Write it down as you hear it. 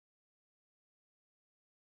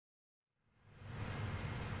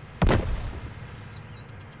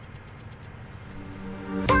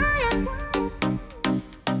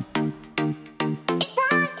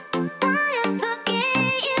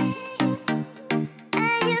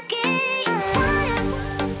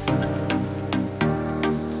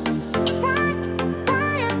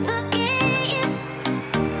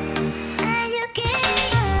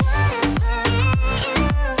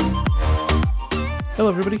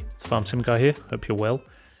everybody, it's FarmSim Guy here, hope you're well.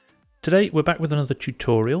 Today we're back with another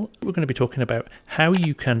tutorial. We're going to be talking about how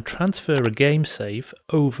you can transfer a game save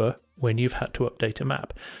over when you've had to update a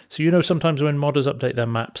map. So you know sometimes when modders update their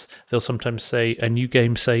maps, they'll sometimes say a new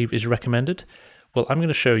game save is recommended. Well, I'm going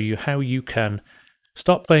to show you how you can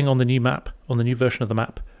start playing on the new map, on the new version of the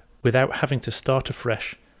map, without having to start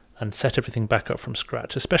afresh and set everything back up from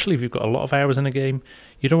scratch, especially if you've got a lot of hours in a game.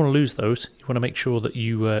 You don't want to lose those. You want to make sure that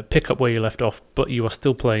you pick up where you left off, but you are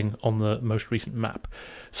still playing on the most recent map.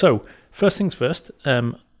 So, first things first,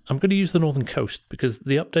 I'm going to use the Northern Coast because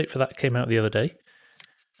the update for that came out the other day,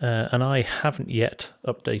 and I haven't yet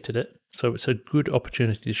updated it, so it's a good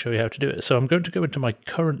opportunity to show you how to do it. So I'm going to go into my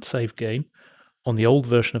current save game on the old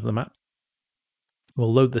version of the map.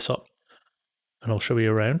 We'll load this up, and I'll show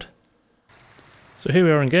you around. So here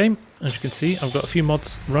we are in game. As you can see, I've got a few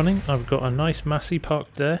mods running. I've got a nice Massey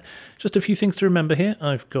parked there. Just a few things to remember here.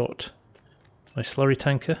 I've got my slurry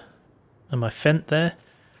tanker and my Fent there.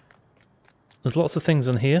 There's lots of things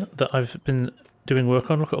on here that I've been doing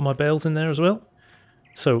work on. Look at all my bales in there as well.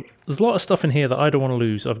 So there's a lot of stuff in here that I don't want to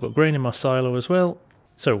lose. I've got grain in my silo as well.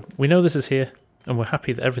 So we know this is here, and we're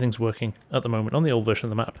happy that everything's working at the moment on the old version of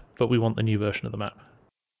the map, but we want the new version of the map.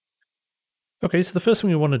 Okay, so the first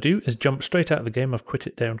thing we want to do is jump straight out of the game. I've quit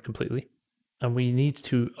it down completely, and we need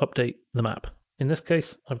to update the map. In this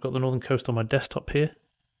case, I've got the Northern Coast on my desktop here.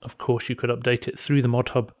 Of course, you could update it through the mod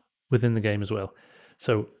hub within the game as well.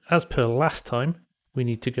 So, as per last time, we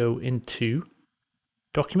need to go into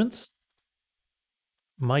Documents,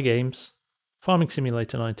 My Games, Farming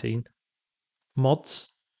Simulator 19,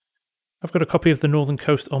 Mods. I've got a copy of the Northern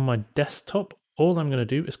Coast on my desktop. All I'm going to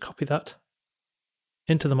do is copy that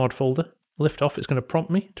into the mod folder. Lift off, it's going to prompt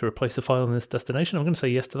me to replace the file in this destination. I'm going to say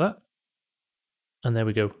yes to that. And there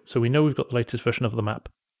we go. So we know we've got the latest version of the map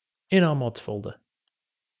in our mods folder.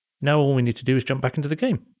 Now all we need to do is jump back into the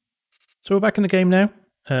game. So we're back in the game now.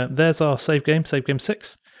 There's our save game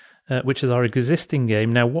 6, which is our existing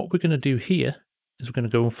game. Now what we're going to do here is we're going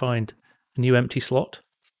to go and find a new empty slot.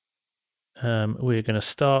 We're going to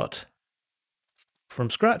start from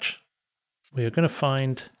scratch. We're going to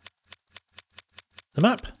find the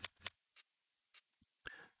map.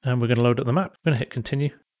 And we're going to load up the map. I'm going to hit continue.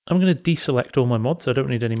 I'm going to deselect all my mods. I don't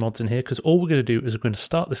need any mods in here because all we're going to do is we're going to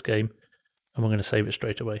start this game and we're going to save it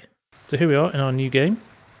straight away. So here we are in our new game.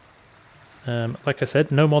 Like I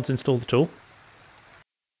said, no mods installed at all.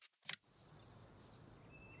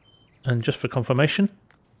 And just for confirmation,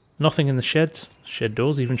 nothing in the sheds. Shed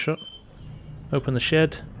doors even shut. Open the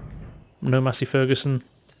shed. No Massey Ferguson.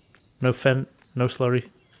 No Fent. No slurry.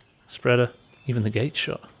 Spreader. Even the gate's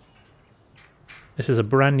shut. This is a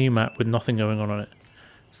brand new map with nothing going on it.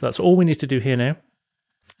 So that's all we need to do here now,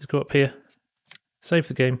 is go up here, save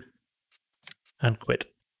the game, and quit.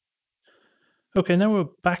 Okay, now we're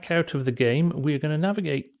back out of the game. We're going to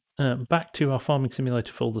navigate back to our Farming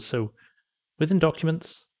Simulator folder. So within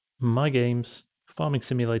Documents, My Games, Farming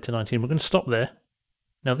Simulator 19, we're going to stop there.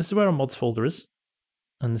 Now this is where our mods folder is,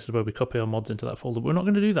 and this is where we copy our mods into that folder. But we're not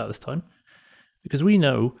going to do that this time, because we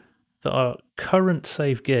know that our current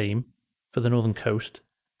save game for the Northern Coast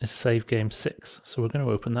is save game 6. So we're going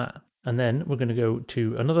to open that. And then we're going to go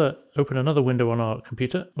to open another window on our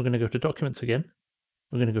computer. We're going to go to Documents again.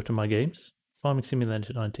 We're going to go to My Games, Farming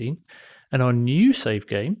Simulator 19. And our new save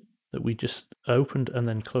game that we just opened and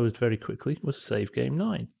then closed very quickly was save game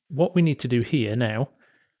 9. What we need to do here now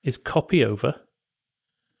is copy over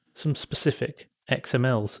some specific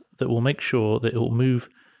XMLs that will make sure that it will move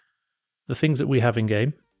the things that we have in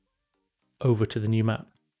game over to the new map.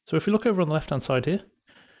 So if we look over on the left-hand side here,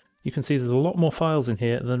 you can see there's a lot more files in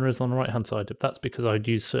here than there is on the right-hand side. That's because I'd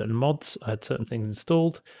used certain mods, I had certain things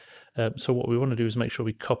installed. So what we want to do is make sure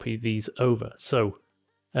we copy these over. So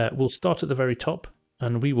we'll start at the very top,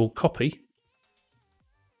 and we will copy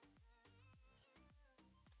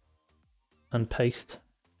and paste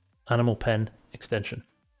Animal Pen extension.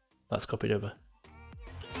 That's copied over.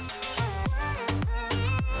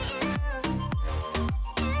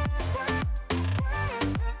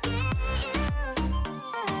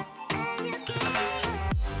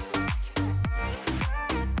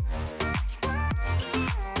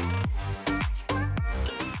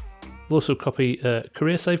 We'll also copy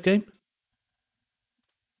career save game.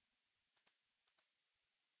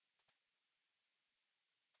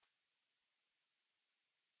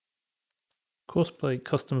 Courseplay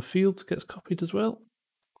custom fields gets copied as well.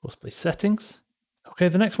 Courseplay settings. Okay,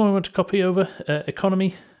 the next one we want to copy over,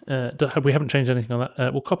 economy. We haven't changed anything on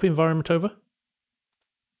that. We'll copy environment over.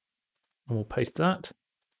 And we'll paste that.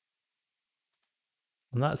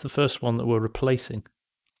 And that's the first one that we're replacing.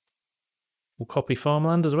 We'll copy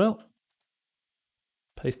farmland as well.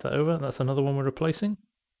 Paste that over. That's another one we're replacing.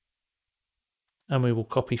 And we will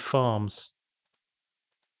copy farms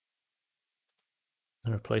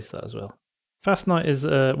and replace that as well. Fast Night is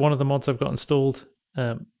one of the mods I've got installed.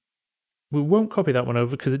 We won't copy that one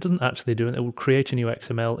over because it doesn't actually do it. It will create a new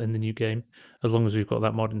XML in the new game as long as we've got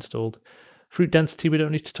that mod installed. Fruit density we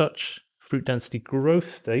don't need to touch. Fruit density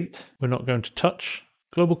growth state we're not going to touch.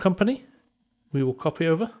 Global company we will copy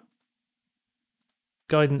over.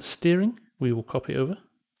 Guidance steering we will copy over.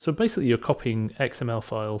 So basically you're copying XML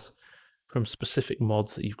files from specific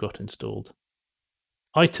mods that you've got installed.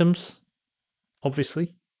 Items,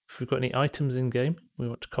 obviously, if we've got any items in game, we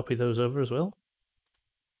want to copy those over as well.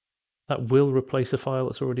 That will replace a file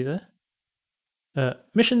that's already there.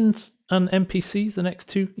 Missions and NPCs, the next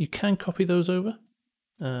two, you can copy those over.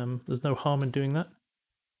 There's no harm in doing that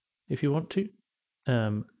if you want to.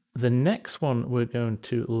 The next one we're going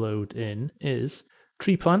to load in is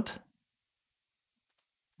tree plant.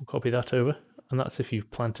 We'll copy that over, and that's if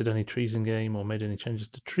you've planted any trees in game or made any changes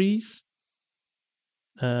to trees.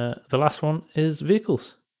 The last one is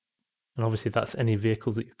vehicles, and obviously that's any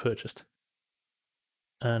vehicles that you've purchased.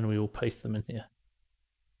 And we will paste them in here.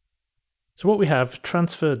 So what we have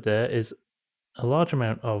transferred there is a large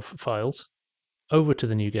amount of files over to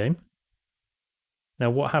the new game.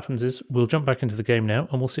 Now what happens is we'll jump back into the game now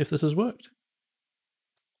and we'll see if this has worked.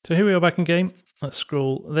 So here we are back in game. Let's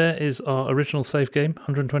scroll. There is our original save game,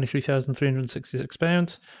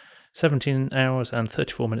 £123,366, 17 hours and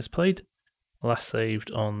 34 minutes played. Last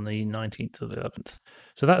saved on the 19th of the 11th.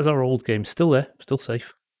 So that is our old game, still there, still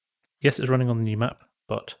safe. Yes, it's running on the new map,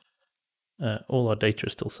 but all our data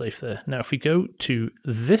is still safe there. Now, if we go to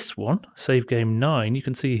this one, save game 9, you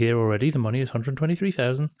can see here already the money is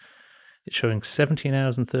 123,000. It's showing 17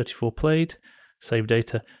 hours and 34 played, save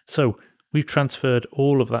data. So we've transferred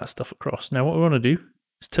all of that stuff across. Now, what we want to do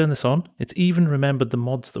is turn this on. It's even remembered the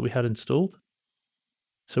mods that we had installed.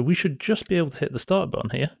 So we should just be able to hit the start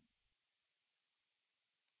button here.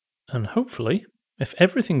 And hopefully, if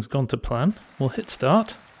everything's gone to plan, we'll hit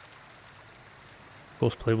start.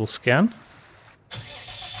 Courseplay will scan.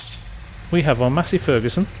 We have our Massey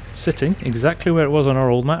Ferguson sitting exactly where it was on our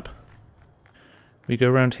old map. We go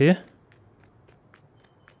around here.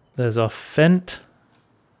 There's our Fent.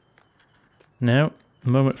 Now, the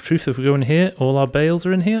moment of truth, if we go in here, all our bales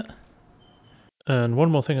are in here. And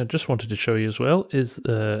one more thing I just wanted to show you as well is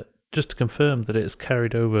just to confirm that it's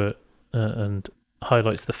carried over and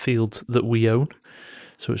highlights the fields that we own.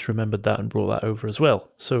 So it's remembered that and brought that over as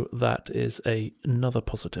well. So that is another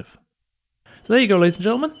positive. So there you go, ladies and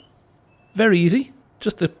gentlemen. Very easy.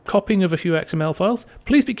 Just the copying of a few XML files.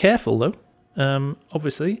 Please be careful though.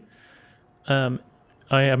 Obviously, I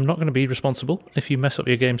am not going to be responsible if you mess up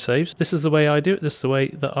your game saves. This is the way I do it. This is the way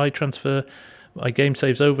that I transfer my game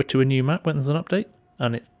saves over to a new map when there's an update.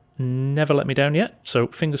 And it never let me down yet. So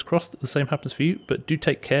fingers crossed that the same happens for you. But do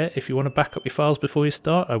take care. If you want to back up your files before you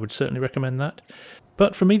start, I would certainly recommend that.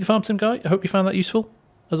 But from me, the FarmSim guy, I hope you found that useful.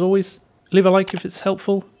 As always, leave a like if it's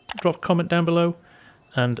helpful, drop a comment down below,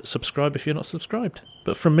 and subscribe if you're not subscribed.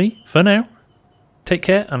 But from me, for now, take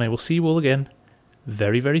care, and I will see you all again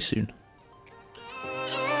very, very soon.